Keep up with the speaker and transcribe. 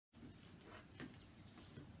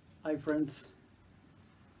Hi friends,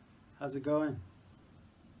 how's it going?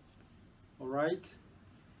 All right,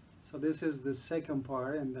 so this is the second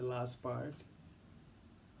part and the last part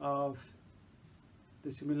of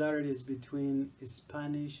the similarities between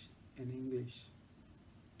Spanish and English.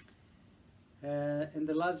 In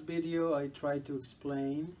the last video I tried to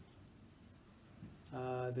explain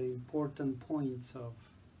the important points of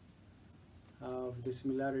the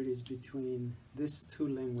similarities between these two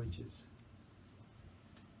languages.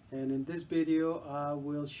 And in this video I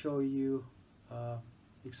will show you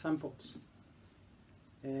examples.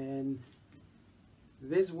 And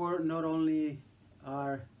these words not only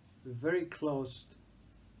are very close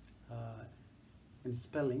in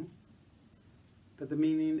spelling, but the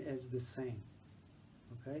meaning is the same.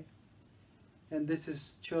 Okay? And this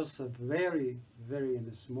is just a very in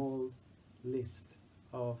a small list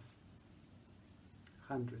of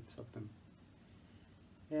hundreds of them.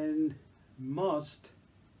 And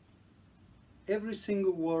every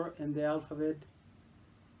single word in the alphabet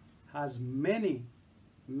has many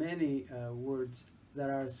words that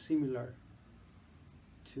are similar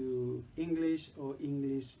to English or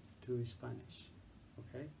English to Spanish.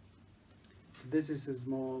 Okay, this is a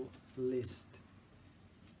small list,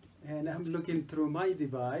 and I'm looking through my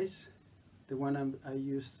device, the one I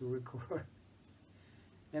used to record,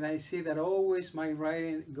 and I see that always my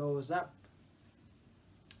writing goes up,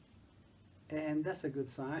 and that's a good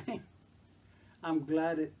sign. I'm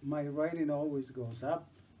glad my writing always goes up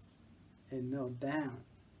and not down.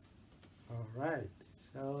 All right,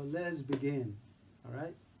 so let's begin. All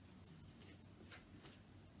right,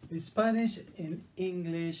 Spanish and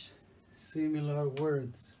English similar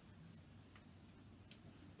words.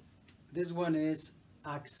 This one is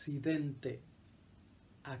accidente.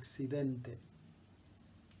 Accidente.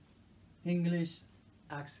 English,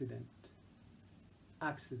 accident.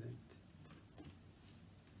 Accident.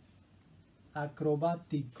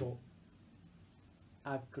 Acrobático.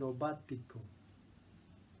 Acrobático.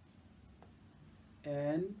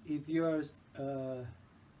 And if you are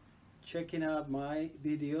checking out my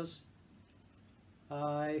videos,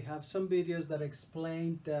 I have some videos that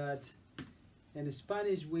explain that in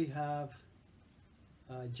Spanish we have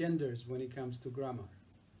genders when it comes to grammar.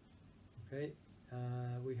 Okay,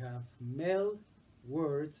 we have male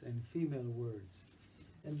words and female words,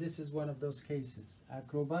 and this is one of those cases: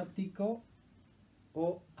 acrobático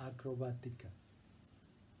o acrobática.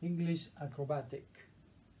 English, acrobatic.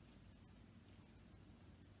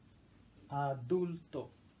 Adulto.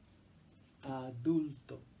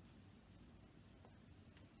 Adulto.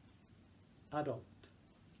 Adult.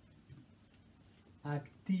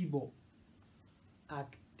 Activo.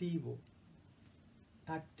 Activo.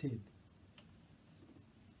 Active.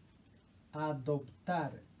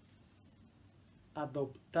 Adoptar.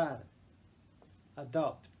 Adoptar.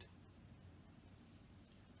 Adopt.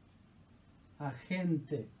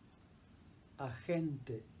 Agente.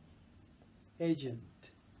 Agente.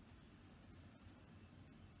 Agent.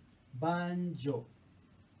 Banjo.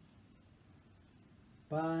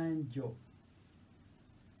 Banjo.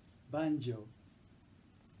 Banjo.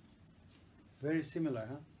 Very similar,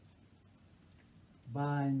 huh?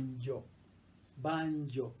 Banjo.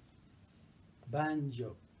 Banjo.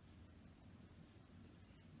 Banjo.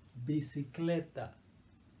 Bicicleta.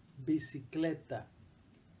 Bicicleta.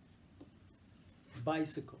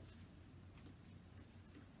 Bicycle.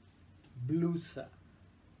 Blusa.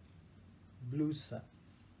 Blusa.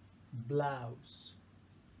 Blouse.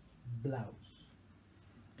 Blouse.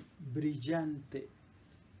 Brillante.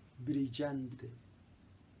 Brillante.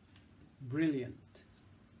 Brilliant.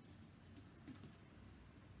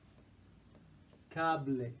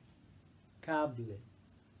 Cable. Cable.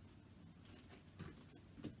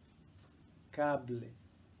 Cable.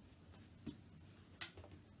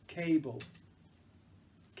 Cable.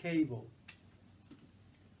 Cable.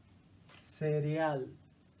 Cereal.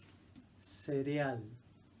 Cereal.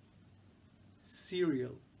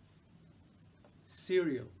 Cereal.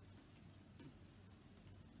 Cereal.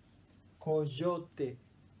 Coyote.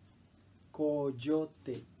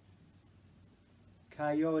 Coyote.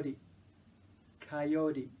 Coyote.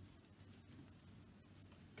 Coyote.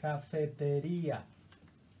 Cafetería.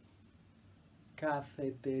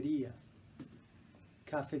 Cafetería.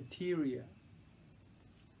 Cafeteria.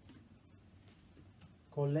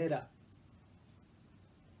 Cholera.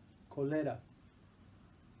 Cholera.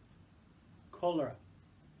 Cholera.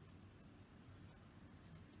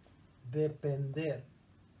 Depender.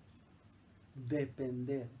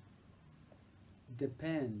 Depender.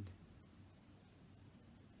 Depend.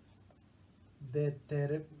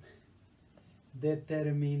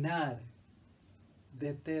 Determinar.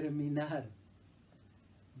 Determinar.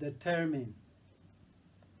 determine,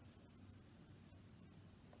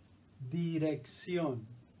 dirección,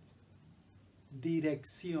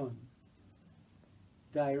 dirección,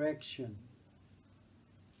 direction,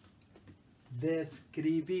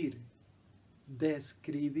 describir,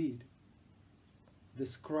 describir,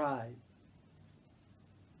 describe,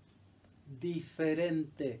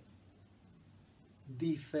 diferente,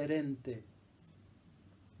 diferente,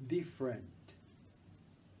 different,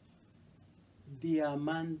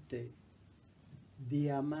 diamante,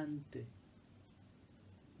 diamante,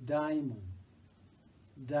 diamond,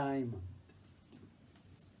 diamond,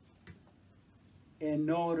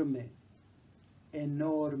 enorme,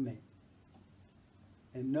 enorme,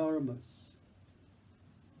 enormous,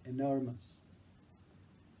 enormous,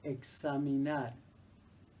 examinar,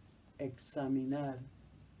 examinar,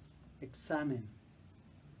 examen,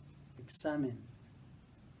 examen,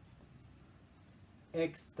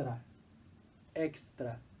 extra,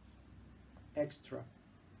 extra, extra,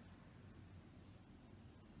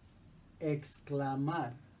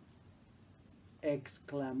 exclamar,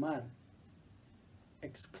 exclamar,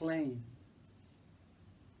 exclaim,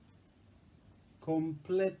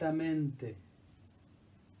 completamente,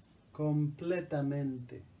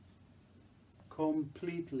 completamente,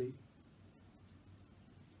 completely,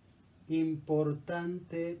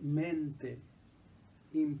 importantemente,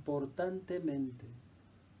 importantemente,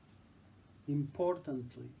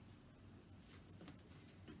 importantly,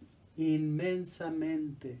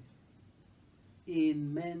 inmensamente,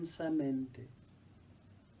 inmensamente,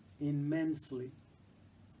 immensely,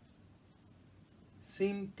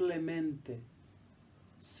 simplemente,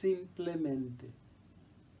 simplemente,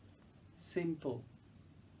 simple,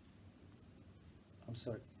 I'm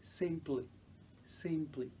sorry, simply,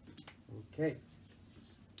 simply. Okay,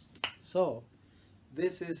 so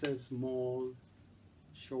this is a small,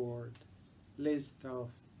 short list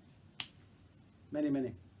of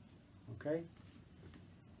many, okay?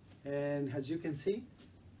 And as you can see,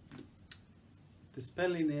 the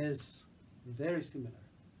spelling is very similar.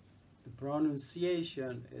 The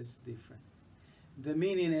pronunciation is different. The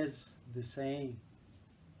meaning is the same,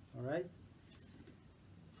 all right?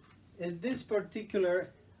 In this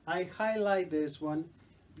particular, I highlight this one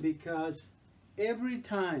because every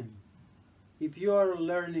time if you are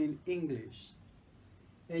learning English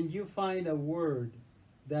and you find a word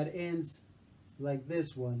that ends like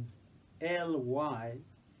this one, ly,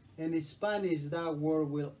 in Spanish that word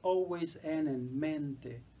will always end in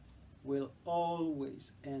mente, will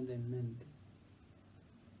always end in mente.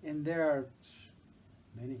 And there are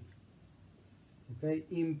many. Okay,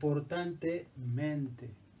 importantemente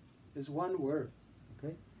is one word.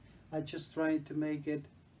 Okay, I just trying to make it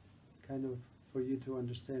kind of for you to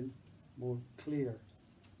understand more clear.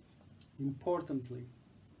 Importantly,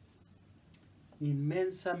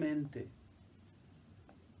 inmensamente.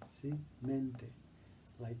 See, mente,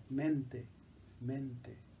 like mente,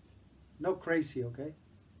 mente. No crazy, okay?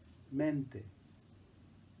 Mente,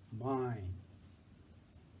 mind.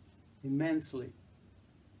 Immensely.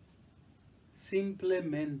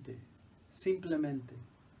 Simplemente, simplemente.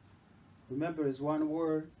 Remember, it's one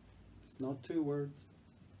word, it's not two words.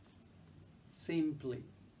 Simply,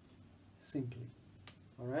 simply.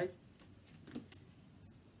 All right?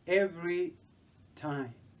 Every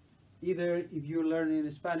time. Either if you're learning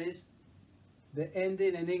Spanish, the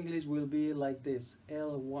ending in English will be like this,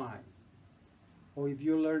 ly. Or if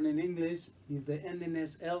you learn in English, if the ending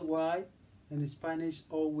is ly, in Spanish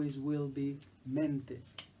always will be mente.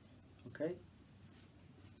 Okay?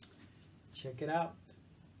 Check it out.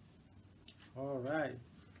 All right.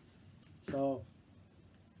 So,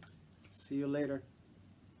 see you later.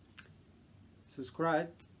 Subscribe.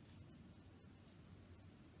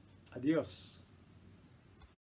 Adios.